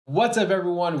What's up,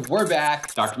 everyone? We're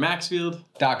back. Dr. Maxfield.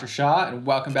 Dr. Shaw, and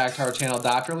welcome back to our channel,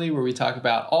 Doctorly, where we talk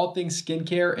about all things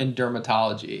skincare and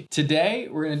dermatology. Today,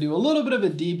 we're going to do a little bit of a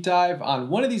deep dive on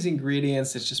one of these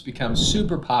ingredients that's just become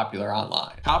super popular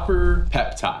online. Copper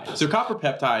peptide. So copper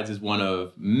peptides is one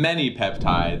of many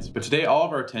peptides, but today all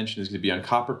of our attention is going to be on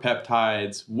copper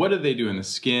peptides. What do they do in the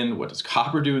skin? What does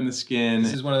copper do in the skin?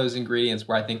 This is one of those ingredients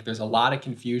where I think there's a lot of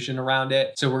confusion around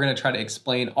it. So we're going to try to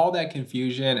explain all that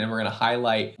confusion, and we're going to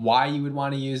highlight why you would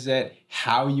want to use it,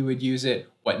 how you would use it,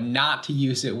 what not to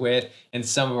use it with, and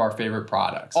some of our favorite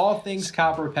products. All things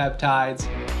copper peptides.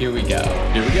 Here we go.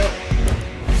 Here we go.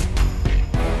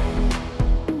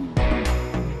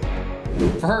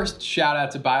 First, shout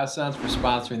out to Biossance for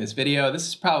sponsoring this video. This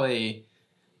is probably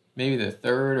maybe the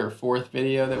third or fourth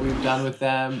video that we've done with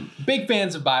them. Big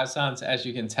fans of Biossance, as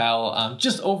you can tell.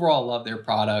 Just overall love their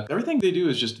product. Everything they do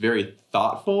is just very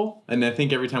thoughtful. And I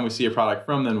think every time we see a product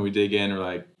from them, we dig in, we're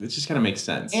like, it just kind of makes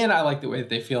sense. And I like the way that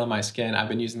they feel in my skin. I've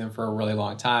been using them for a really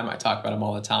long time. I talk about them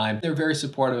all the time. They're very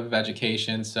supportive of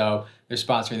education. So they're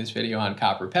sponsoring this video on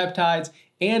copper peptides.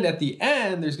 And at the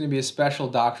end, there's going to be a special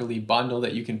Doctorly bundle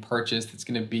that you can purchase that's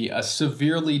going to be a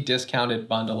severely discounted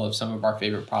bundle of some of our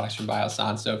favorite products from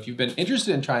Biossance. So if you've been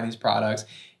interested in trying these products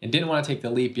and didn't want to take the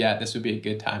leap yet, this would be a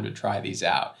good time to try these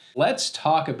out. Let's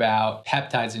talk about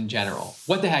peptides in general.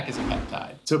 What the heck is a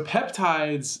peptide? So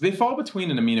peptides, they fall between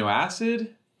an amino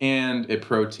acid and a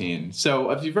protein.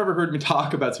 So if you've ever heard me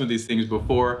talk about some of these things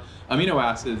before, amino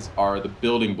acids are the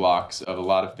building blocks of a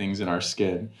lot of things in our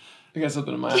skin. I got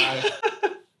something in my eye.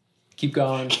 Keep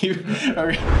going. So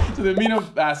the amino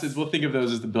acids, we'll think of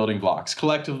those as the building blocks.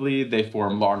 Collectively, they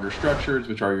form longer structures,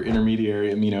 which are your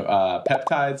intermediary amino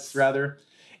peptides, rather.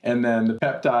 And then the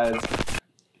peptides,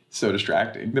 so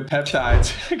distracting. The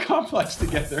peptides complex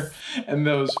together, and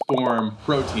those form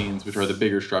proteins, which are the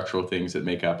bigger structural things that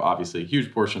make up, obviously,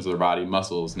 huge portions of their body,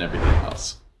 muscles, and everything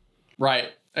else. Right.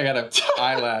 I got an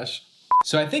eyelash.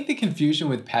 So I think the confusion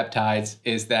with peptides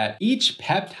is that each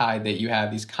peptide that you have,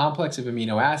 these complex of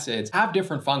amino acids, have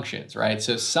different functions, right?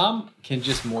 So some can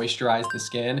just moisturize the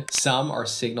skin. Some are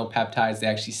signal peptides. They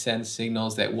actually send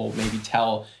signals that will maybe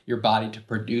tell your body to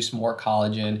produce more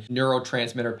collagen.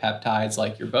 Neurotransmitter peptides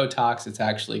like your Botox, it's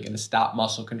actually going to stop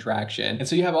muscle contraction. And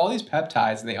so you have all these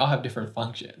peptides and they all have different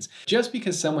functions. Just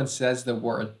because someone says the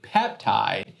word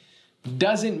peptide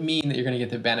doesn't mean that you're going to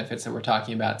get the benefits that we're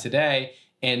talking about today.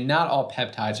 And not all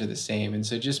peptides are the same. And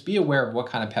so just be aware of what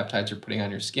kind of peptides you're putting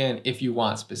on your skin if you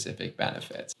want specific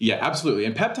benefits. Yeah, absolutely.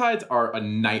 And peptides are a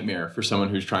nightmare for someone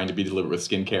who's trying to be deliberate with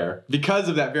skincare because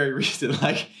of that very reason.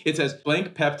 Like, it says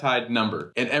blank peptide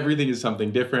number and everything is something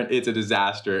different. It's a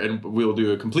disaster. And we'll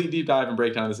do a complete deep dive and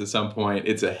breakdown of this at some point.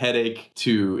 It's a headache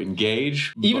to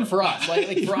engage. Even for us,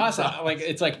 like for us, like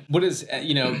it's like, what does,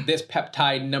 this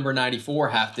peptide number 94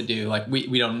 have to do? Like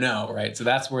we don't know, right? So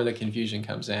that's where the confusion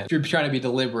comes in. If you're trying to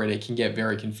be deliberate, it can get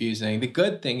very confusing. The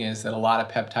good thing is that a lot of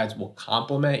peptides will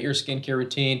complement your skincare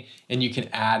routine and you can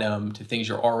add them to things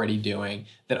you're already doing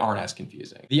that aren't as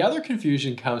confusing. The other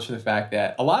confusion comes from the fact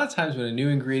that a lot of times when a new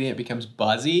ingredient becomes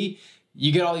buzzy,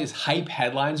 you get all these hype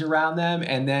headlines around them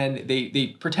and then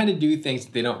they pretend to do things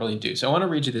that they don't really do. So I want to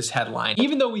read you this headline.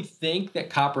 Even though we think that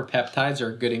copper peptides are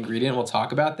a good ingredient, we'll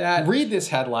talk about that. Read this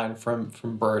headline from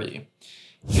Birdie.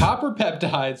 Copper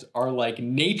peptides are like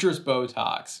nature's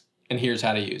Botox. And here's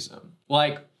how to use them.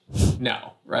 Like,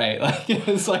 no, right? Like,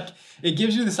 it's like, it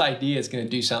gives you this idea it's gonna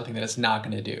do something that it's not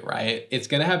gonna do, right? It's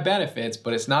gonna have benefits,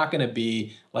 but it's not gonna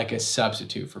be like a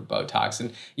substitute for Botox.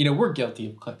 And, we're guilty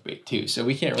of clickbait too, so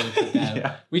we can't really put that,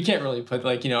 yeah. We can't really put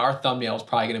like, our thumbnail is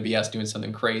probably gonna be us doing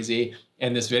something crazy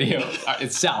in this video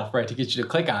itself, right, to get you to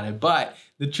click on it. But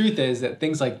the truth is that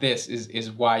things like this is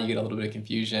why you get a little bit of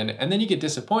confusion. And then you get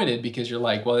disappointed because you're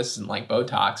like, well, this isn't like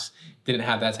Botox. Didn't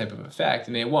have that type of effect,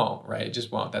 and it won't, right? It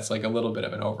just won't. That's like a little bit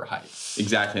of an overhype.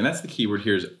 Exactly, and that's the key word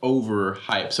here is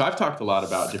overhype. So I've talked a lot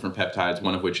about different peptides,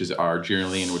 one of which is our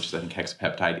adrenaline, which is I think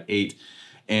hexapeptide 8.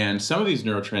 And some of these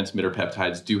neurotransmitter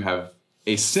peptides do have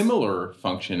a similar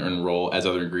function and role as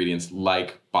other ingredients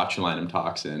like botulinum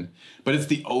toxin, but it's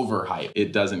the overhype.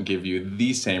 It doesn't give you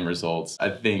the same results. I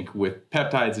think with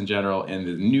peptides in general and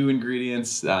the new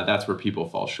ingredients, that's where people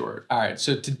fall short. All right,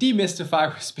 so to demystify,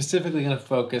 we're specifically gonna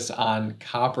focus on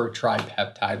copper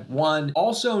tripeptide 1,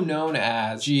 also known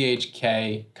as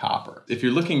GHK copper. If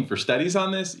you're looking for studies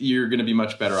on this, you're gonna be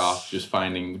much better off just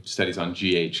finding studies on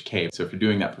GHK. So if you're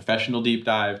doing that professional deep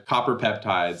dive, copper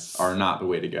peptides are not the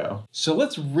way to go. So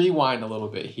let's rewind a little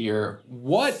bit here.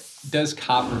 What does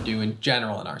copper copper do in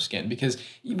general in our skin? Because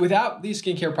without these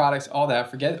skincare products, all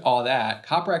that, forget all that,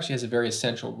 copper actually has a very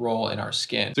essential role in our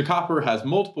skin. So copper has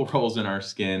multiple roles in our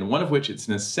skin, one of which it's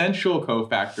an essential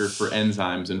cofactor for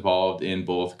enzymes involved in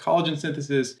both collagen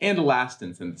synthesis and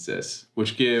elastin synthesis,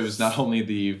 which gives not only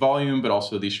the volume, but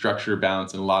also the structure,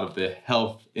 balance, and a lot of the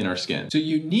health in our skin. So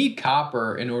you need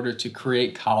copper in order to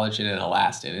create collagen and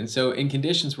elastin. And so in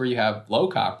conditions where you have low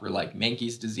copper, like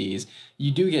Menkes disease,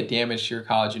 you do get damage to your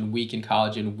collagen,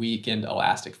 weakened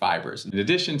elastic fibers. In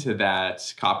addition to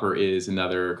that, copper is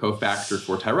another cofactor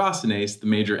for tyrosinase, the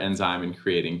major enzyme in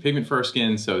creating pigment for our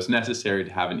skin, so it's necessary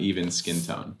to have an even skin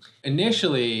tone.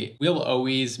 Initially, we'll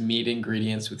always meet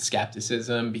ingredients with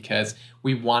skepticism because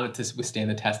we want it to withstand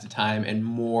the test of time and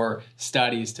more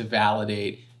studies to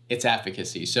validate its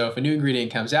efficacy. So if a new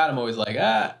ingredient comes out, I'm always like,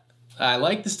 I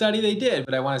like the study they did,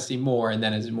 but I want to see more. And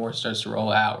then as more starts to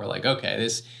roll out, we're like, okay,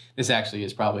 this actually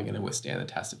is probably going to withstand the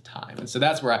test of time. And so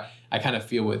that's where I kind of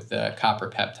feel with the copper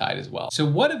peptide as well. So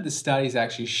what have the studies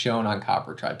actually shown on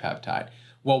copper tripeptide?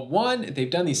 Well, one, they've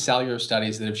done these cellular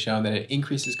studies that have shown that it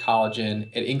increases collagen,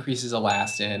 it increases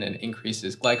elastin, and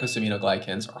increases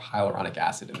glycosaminoglycans or hyaluronic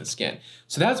acid in the skin.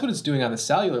 So that's what it's doing on the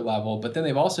cellular level, but then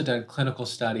they've also done clinical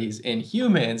studies in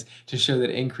humans to show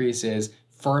that it increases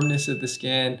firmness of the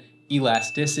skin,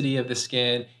 elasticity of the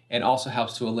skin, and also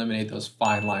helps to eliminate those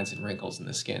fine lines and wrinkles in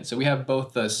the skin. So we have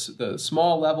both the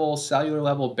small level, cellular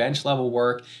level, bench level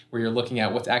work where you're looking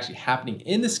at what's actually happening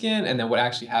in the skin and then what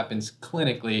actually happens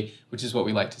clinically, which is what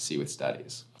we like to see with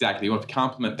studies. Exactly. You want to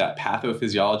complement that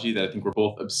pathophysiology that I think we're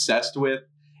both obsessed with,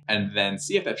 and then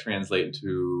see if that translates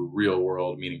into real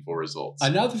world meaningful results.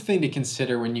 Another thing to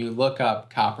consider when you look up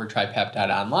copper tripeptide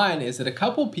online is that a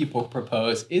couple people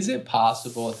propose, is it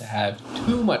possible to have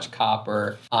too much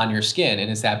copper on your skin, and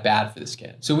is that bad for the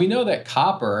skin? So we know that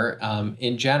copper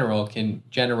in general can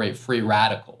generate free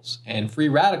radicals, and free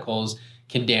radicals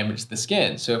can damage the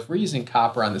skin. So if we're using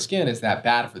copper on the skin, is that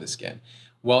bad for the skin?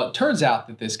 Well, it turns out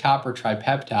that this copper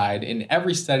tripeptide, in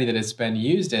every study that it's been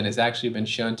used in, has actually been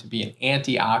shown to be an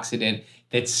antioxidant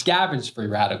that scavenges free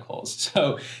radicals.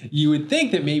 So you would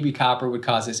think that maybe copper would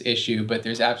cause this issue, but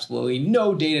there's absolutely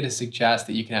no data to suggest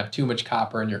that you can have too much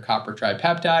copper in your copper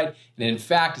tripeptide. And in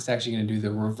fact, it's actually going to do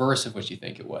the reverse of what you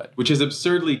think it would. Which is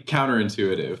absurdly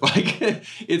counterintuitive. Like,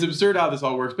 it's absurd how this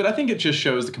all works, but I think it just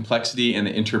shows the complexity and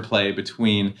the interplay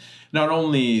between not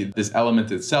only this element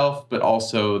itself, but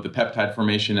also the peptide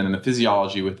formation and then the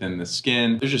physiology within the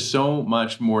skin. There's just so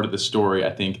much more to the story, I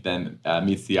think, than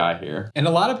meets the eye here. And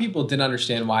a lot of people didn't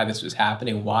understand why this was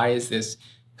happening. Why is this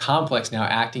complex now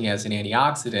acting as an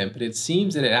antioxidant? But it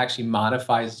seems that it actually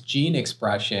modifies gene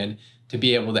expression to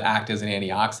be able to act as an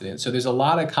antioxidant. So there's a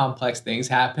lot of complex things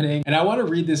happening. And I want to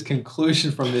read this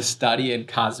conclusion from this study in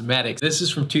cosmetics. This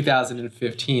is from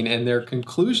 2015, and their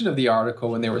conclusion of the article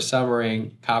when they were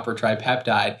summarizing copper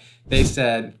tripeptide, they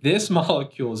said, this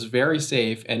molecule is very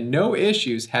safe and no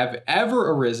issues have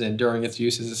ever arisen during its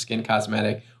use as a skin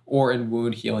cosmetic or in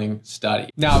wound healing study.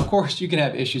 Now, of course, you can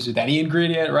have issues with any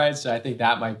ingredient, right? So I think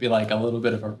that might be like a little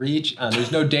bit of a reach.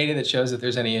 There's no data that shows that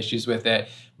there's any issues with it,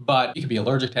 but you could be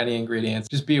allergic to any ingredients.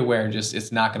 Just be aware,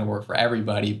 it's not gonna work for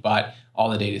everybody, but all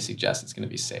the data suggests it's going to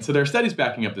be safe. So there are studies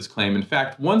backing up this claim. In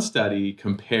fact, one study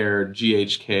compared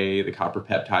GHK, the copper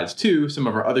peptides, to some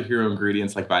of our other hero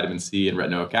ingredients like vitamin C and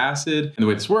retinoic acid. And the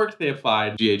way this worked, they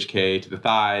applied GHK to the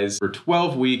thighs for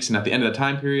 12 weeks. And at the end of the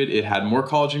time period, it had more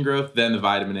collagen growth than the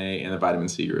vitamin A and the vitamin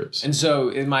C groups. And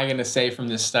so am I going to say from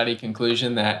this study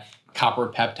conclusion that copper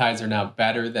peptides are now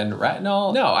better than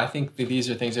retinol? No, I think that these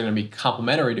are things that are going to be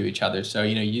complementary to each other. So,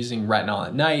 using retinol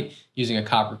at night, using a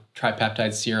copper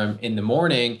tripeptide serum in the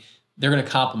morning, they're going to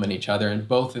complement each other, and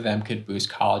both of them could boost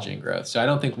collagen growth. So I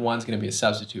don't think one's going to be a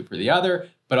substitute for the other,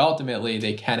 but ultimately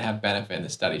they can have benefit, and the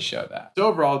studies show that. So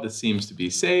overall, this seems to be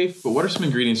safe, but what are some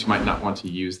ingredients you might not want to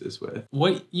use this with?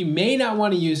 What you may not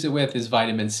want to use it with is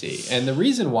vitamin C. And the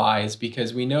reason why is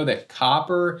because we know that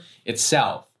copper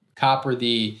itself, copper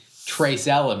the trace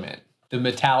element, the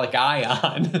metallic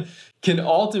ion, can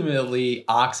ultimately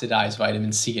oxidize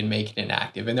vitamin C and make it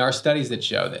inactive. And there are studies that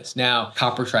show this. Now,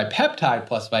 copper tripeptide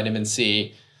plus vitamin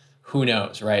C, who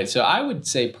knows, right? So I would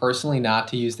say personally not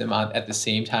to use them at the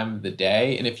same time of the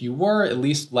day. And if you were, at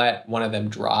least let one of them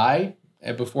dry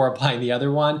before applying the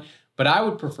other one. But I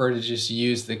would prefer to just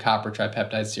use the copper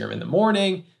tripeptide serum in the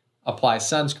morning, apply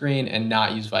sunscreen, and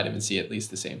not use vitamin C at least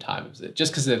the same time as it,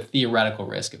 just because of the theoretical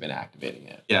risk of inactivating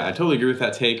it. Yeah, I totally agree with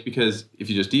that take, because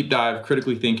if you just deep dive,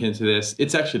 critically think into this,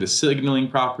 it's actually the signaling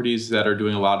properties that are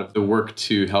doing a lot of the work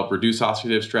to help reduce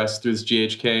oxidative stress through this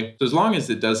GHK. So as long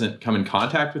as it doesn't come in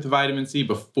contact with the vitamin C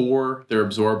before they're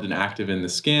absorbed and active in the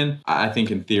skin, I think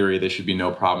in theory there should be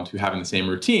no problem to having the same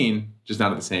routine, just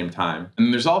not at the same time.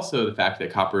 And there's also the fact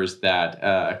that copper is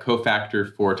a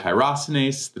cofactor for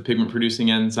tyrosinase, the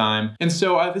pigment-producing enzyme. And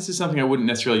so this is something I wouldn't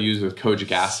necessarily use with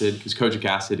kojic acid, because kojic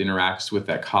acid interacts with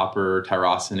that copper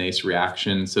tyrosinase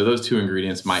reaction. So those two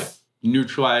ingredients might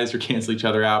neutralize or cancel each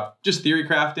other out. Just theory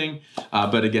crafting,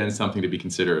 but again, something to be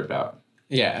considerate about.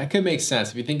 Yeah, it could make sense.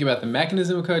 If you think about the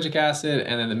mechanism of kojic acid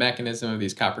and then the mechanism of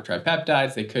these copper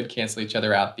tripeptides, they could cancel each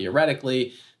other out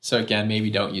theoretically. So again,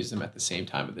 maybe don't use them at the same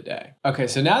time of the day. Okay,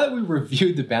 so now that we've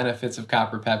reviewed the benefits of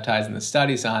copper peptides and the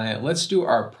studies on it, let's do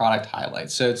our product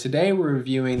highlights. So today we're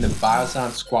reviewing the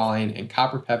Biossance Squalane and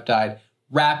Copper Peptide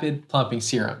Rapid Plumping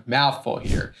Serum. Mouthful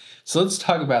here. So let's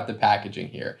talk about the packaging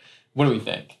here. What do we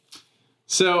think?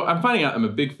 So I'm finding out I'm a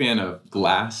big fan of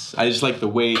glass. I just like the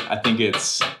weight. I think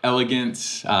it's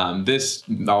elegant. This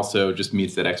also just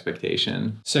meets that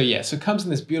expectation. So yeah, so it comes in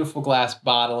this beautiful glass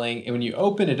bottling, and when you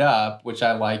open it up, which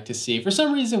I like to see, for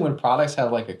some reason when products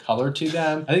have like a color to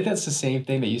them, I think that's the same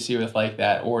thing that you see with like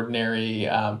that ordinary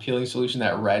peeling solution,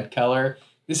 that red color.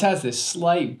 This has this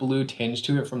slight blue tinge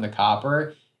to it from the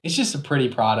copper. It's just a pretty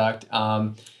product.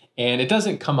 And it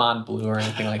doesn't come on blue or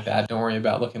anything like that. Don't worry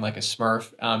about looking like a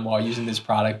Smurf while using this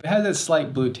product. It has a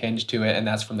slight blue tinge to it, and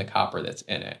that's from the copper that's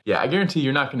in it. Yeah, I guarantee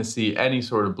you're not going to see any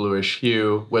sort of bluish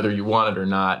hue, whether you want it or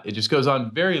not. It just goes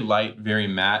on very light, very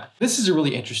matte. This is a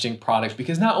really interesting product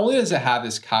because not only does it have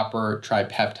this copper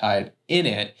tripeptide in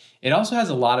it, it also has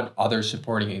a lot of other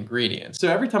supporting ingredients. So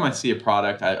every time I see a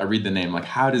product, I read the name, like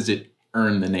how does it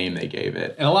earn the name they gave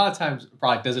it? And a lot of times a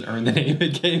product doesn't earn the name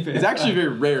it gave it. It's actually very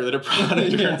rare that a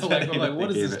product earns the name like, what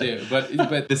does this do?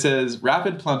 But this says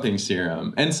Rapid Plumping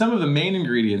Serum. And some of the main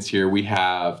ingredients here, we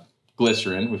have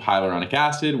glycerin with hyaluronic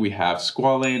acid, we have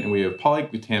squalane, and we have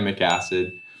polyglutamic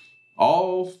acid.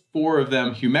 All four of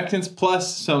them humectants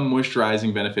plus some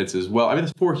moisturizing benefits as well. I mean,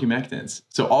 there's 4 humectants.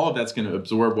 So all of that's going to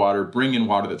absorb water, bring in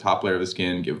water to the top layer of the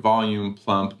skin, give volume,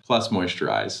 plump, plus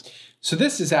moisturize. So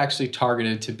this is actually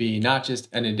targeted to be not just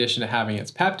an addition to having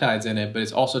its peptides in it, but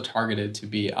it's also targeted to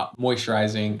be a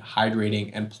moisturizing, hydrating,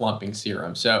 and plumping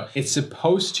serum. So it's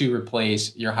supposed to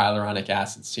replace your hyaluronic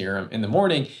acid serum in the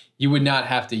morning. You would not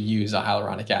have to use a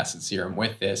hyaluronic acid serum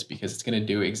with this because it's going to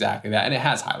do exactly that. And it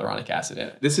has hyaluronic acid in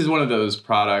it. This is one of those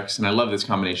products, and I love this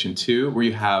combination too, where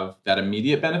you have that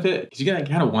immediate benefit because you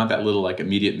kind of want that little like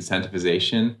immediate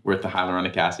incentivization with the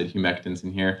hyaluronic acid humectants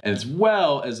in here, as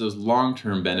well as those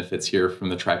long-term benefits here from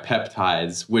the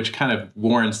tripeptides, which kind of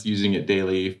warrants using it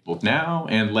daily both now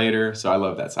and later. So I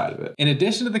love that side of it. In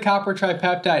addition to the copper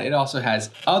tripeptide, it also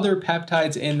has other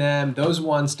peptides in them. Those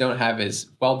ones don't have as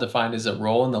well defined as a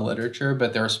role in the literature,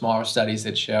 but there are smaller studies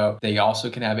that show they also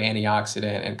can have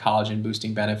antioxidant and collagen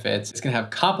boosting benefits. It's going to have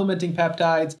complementing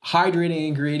peptides, hydrating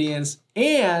ingredients,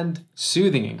 and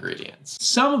soothing ingredients.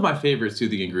 Some of my favorite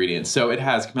soothing ingredients. So it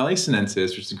has Camellia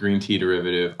sinensis, which is a green tea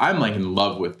derivative. I'm like in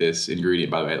love with this ingredient,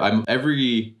 by the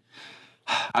way.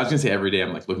 I was gonna say every day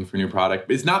I'm like looking for a new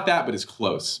product. It's not that, but it's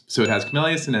close. So it has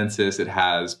Camellia sinensis, it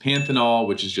has panthenol,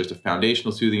 which is just a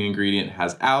foundational soothing ingredient. It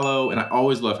has aloe, and I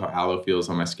always love how aloe feels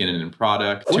on my skin and in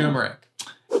product. Turmeric.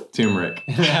 Turmeric.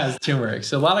 It has turmeric.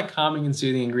 So a lot of calming and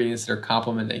soothing ingredients that are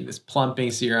complementing this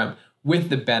plumping serum with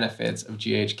the benefits of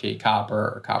GHK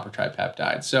copper or copper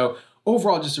tripeptide. So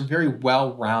overall, just a very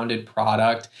well-rounded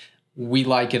product. We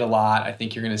like it a lot. I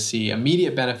think you're going to see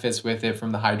immediate benefits with it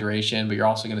from the hydration, but you're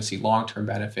also going to see long-term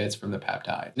benefits from the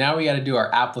peptide. Now we got to do our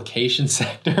application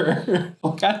sector.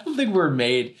 Look, I don't think we're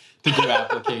made to do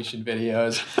application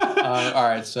videos. All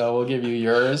right, so we'll give you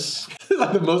yours. This is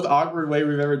like the most awkward way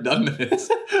we've ever done this.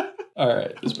 All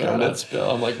right, just better not spill.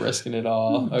 I'm like risking it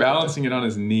all. Okay. Balancing it on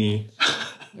his knee.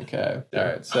 Okay, all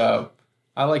right, so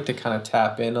I like to kind of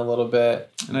tap in a little bit.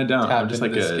 And I don't. Tap I'm just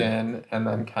into like the skin and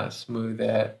then kind of smooth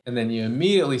it. And then you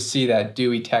immediately see that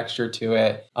dewy texture to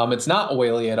it. It's not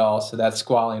oily at all, so that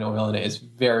squalane oil in it is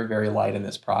very, very light in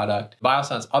this product.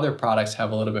 Biossance other products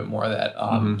have a little bit more of that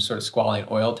sort of squalane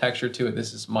oil texture to it.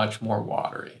 This is much more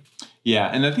watery. Yeah,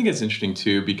 and I think it's interesting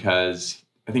too because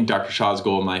I think Dr. Shah's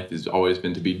goal in life has always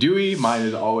been to be dewy. Mine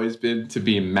has always been to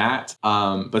be matte.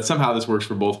 But somehow this works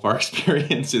for both of our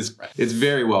experiences. Right. It's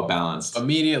very well balanced.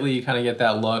 Immediately you kind of get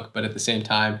that look, but at the same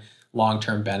time,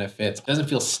 long-term benefits. It doesn't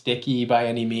feel sticky by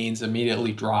any means,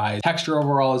 immediately dries. Texture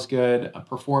overall is good.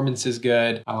 Performance is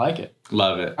good. I like it.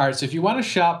 Love it. All right, so if you want to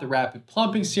shop the Rapid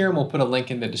Plumping Serum, we'll put a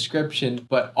link in the description,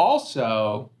 but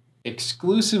also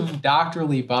exclusive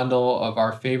doctorly bundle of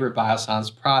our favorite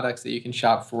Biossance products that you can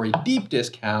shop for a deep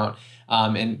discount.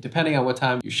 And depending on what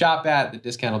time you shop at, the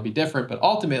discount will be different, but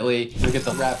ultimately you'll get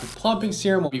the Rapid Plumping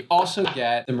Serum. You also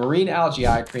get the Marine Algae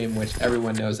Eye Cream, which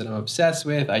everyone knows that I'm obsessed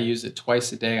with. I use it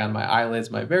twice a day on my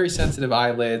eyelids, my very sensitive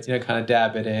eyelids. You know, kind of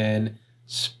dab it in,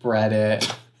 spread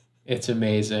it. It's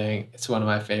amazing. It's one of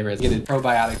my favorites. Get a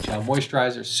probiotic gel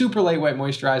moisturizer, super lightweight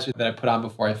moisturizer that I put on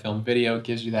before I film video. It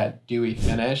gives you that dewy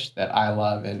finish that I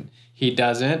love and he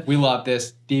doesn't. We love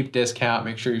this. Deep discount.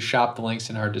 Make sure you shop the links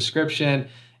in our description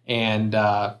and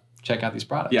check out these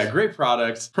products. Yeah, great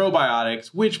products, probiotics,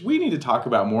 which we need to talk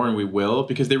about more, and we will,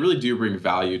 because they really do bring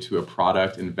value to a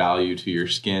product and value to your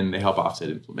skin. They help offset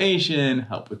inflammation,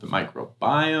 help with the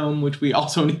microbiome, which we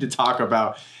also need to talk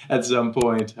about at some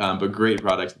point. But great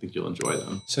products. I think you'll enjoy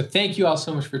them. So thank you all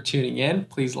so much for tuning in.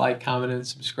 Please like, comment, and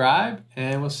subscribe,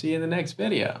 and we'll see you in the next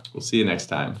video. We'll see you next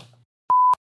time.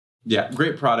 Yeah,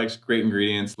 great products, great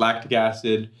ingredients, lactic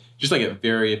acid, just like a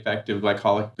very effective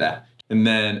glycolic. That. And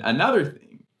then another thing.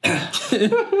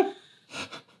 Gotta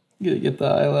get the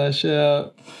eyelash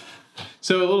out.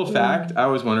 So a little fact, I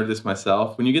always wondered this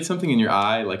myself. When you get something in your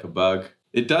eye, like a bug,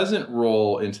 it doesn't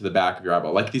roll into the back of your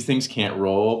eyeball. Like these things can't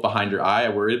roll behind your eye. I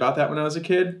worried about that when I was a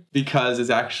kid because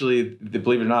it's actually,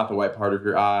 believe it or not, the white part of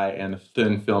your eye and the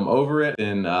thin film over it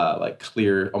and like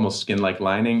clear, almost skin-like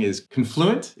lining is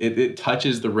confluent. It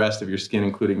touches the rest of your skin,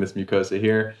 including this mucosa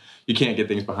here. You can't get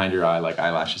things behind your eye like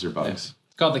eyelashes or bugs.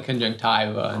 It's called the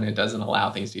conjunctiva, and it doesn't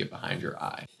allow things to get behind your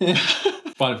eye.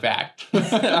 Fun fact. All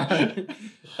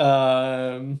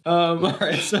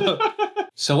right,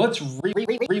 so let's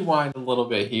rewind a little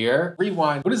bit here.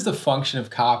 Rewind. What is the function of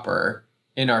copper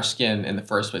in our skin in the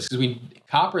first place? Because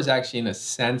copper is actually an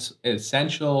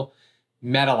essential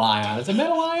metal ion. It's a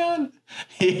metal ion?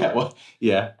 Yeah. Well,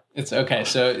 yeah. It's okay.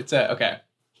 So it's okay.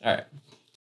 All right.